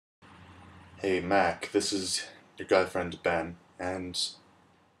Hey Mac, this is your guy friend Ben, and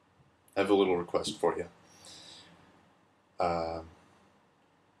I have a little request for you. Uh,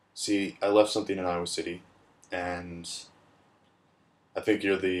 See, I left something in Iowa City, and I think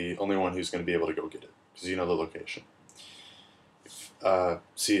you're the only one who's going to be able to go get it, because you know the location.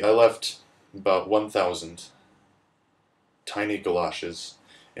 See, I left about 1,000 tiny galoshes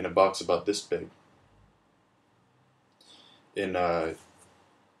in a box about this big in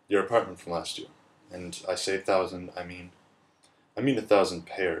your apartment from last year. And I say 1,000, I mean 1,000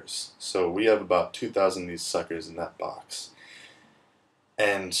 pairs. So we have about 2,000 of these suckers in that box.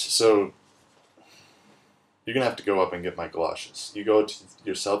 And so you're gonna have to go up and get my galoshes. You go to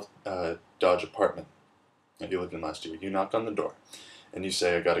your South Dodge apartment that you lived in last year. You knock on the door, and you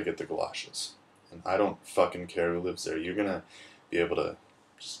say, "I gotta get the galoshes." And I don't fucking care who lives there. You're gonna be able to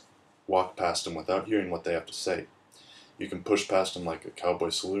just walk past them without hearing what they have to say. You can push past them like a cowboy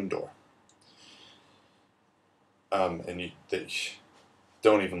saloon door. They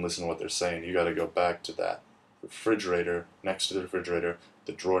don't even listen to what they're saying. You gotta go back to that refrigerator, next to the refrigerator,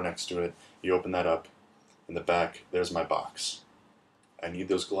 the drawer next to it. You open that up. In the back, there's my box. I need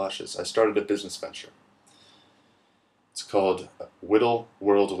those galoshes. I started a business venture. It's called Whittle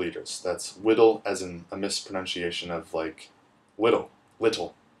World Leaders. That's whittle as in a mispronunciation of like little.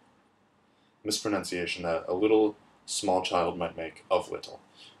 Mispronunciation that a little small child might make of little.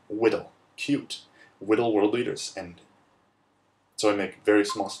 Whittle, cute. Whittle World Leaders. And so I make very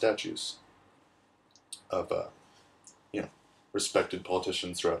small statues of, respected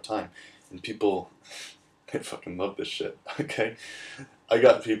politicians throughout time. And people, they fucking love this shit, okay? I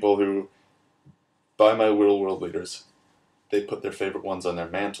got people who buy my Whittle World Leaders. They put their favorite ones on their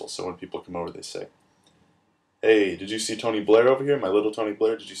mantle, so when people come over, they say, "Hey, did you see Tony Blair over here? My little Tony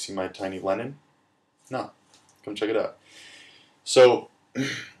Blair? Did you see my tiny Lenin?" No. Come check it out. So,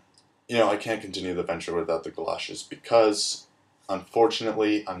 I can't continue the venture without the galoshes because,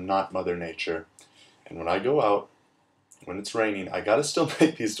 unfortunately, I'm not Mother Nature. And when I go out, when it's raining, I gotta still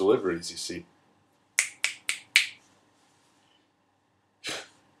make these deliveries, you see.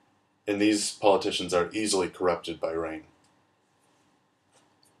 And these politicians are easily corrupted by rain.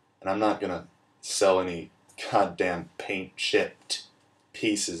 And I'm not gonna sell any goddamn paint chipped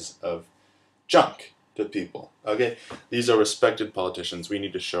pieces of junk to people. Okay? These are respected politicians. We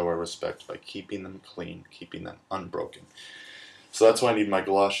need to show our respect by keeping them clean, keeping them unbroken. So that's why I need my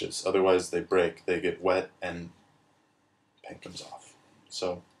galoshes. Otherwise they break, they get wet, and paint comes off.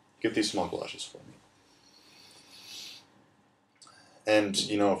 So get these small galoshes for me. And,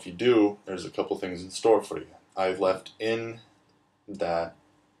 if you do, there's a couple things in store for you. I've left in that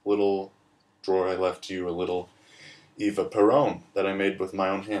little drawer, I left you a little Eva Peron that I made with my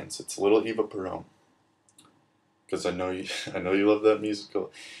own hands. It's a little Eva Peron. Because I know you love that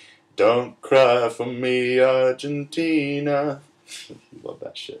musical. Don't cry for me, Argentina. You love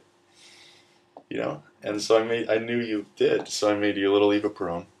that shit. And so I knew you did, so I made you a little Eva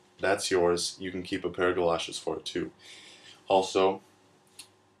Peron. That's yours. You can keep a pair of galoshes for it too. Also,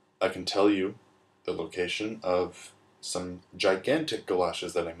 I can tell you the location of some gigantic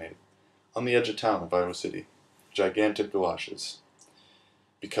galoshes that I made on the edge of town of Iowa City. Gigantic galoshes.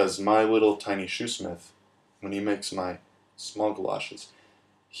 Because my little tiny shoesmith, when he makes my small galoshes,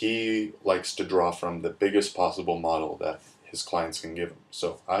 he likes to draw from the biggest possible model that his clients can give him.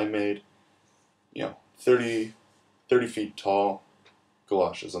 So I made, 30 feet tall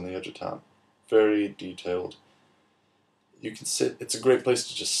galoshes on the edge of town. Very detailed. You can sit, it's a great place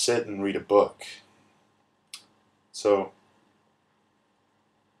to just sit and read a book. So,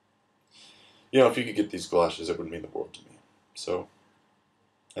 if you could get these galoshes, it would mean the world to me. So,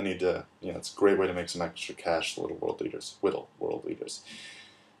 I need to, it's a great way to make some extra cash, Whittle World Leaders.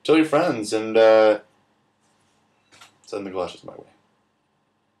 Tell your friends and send the galoshes my way.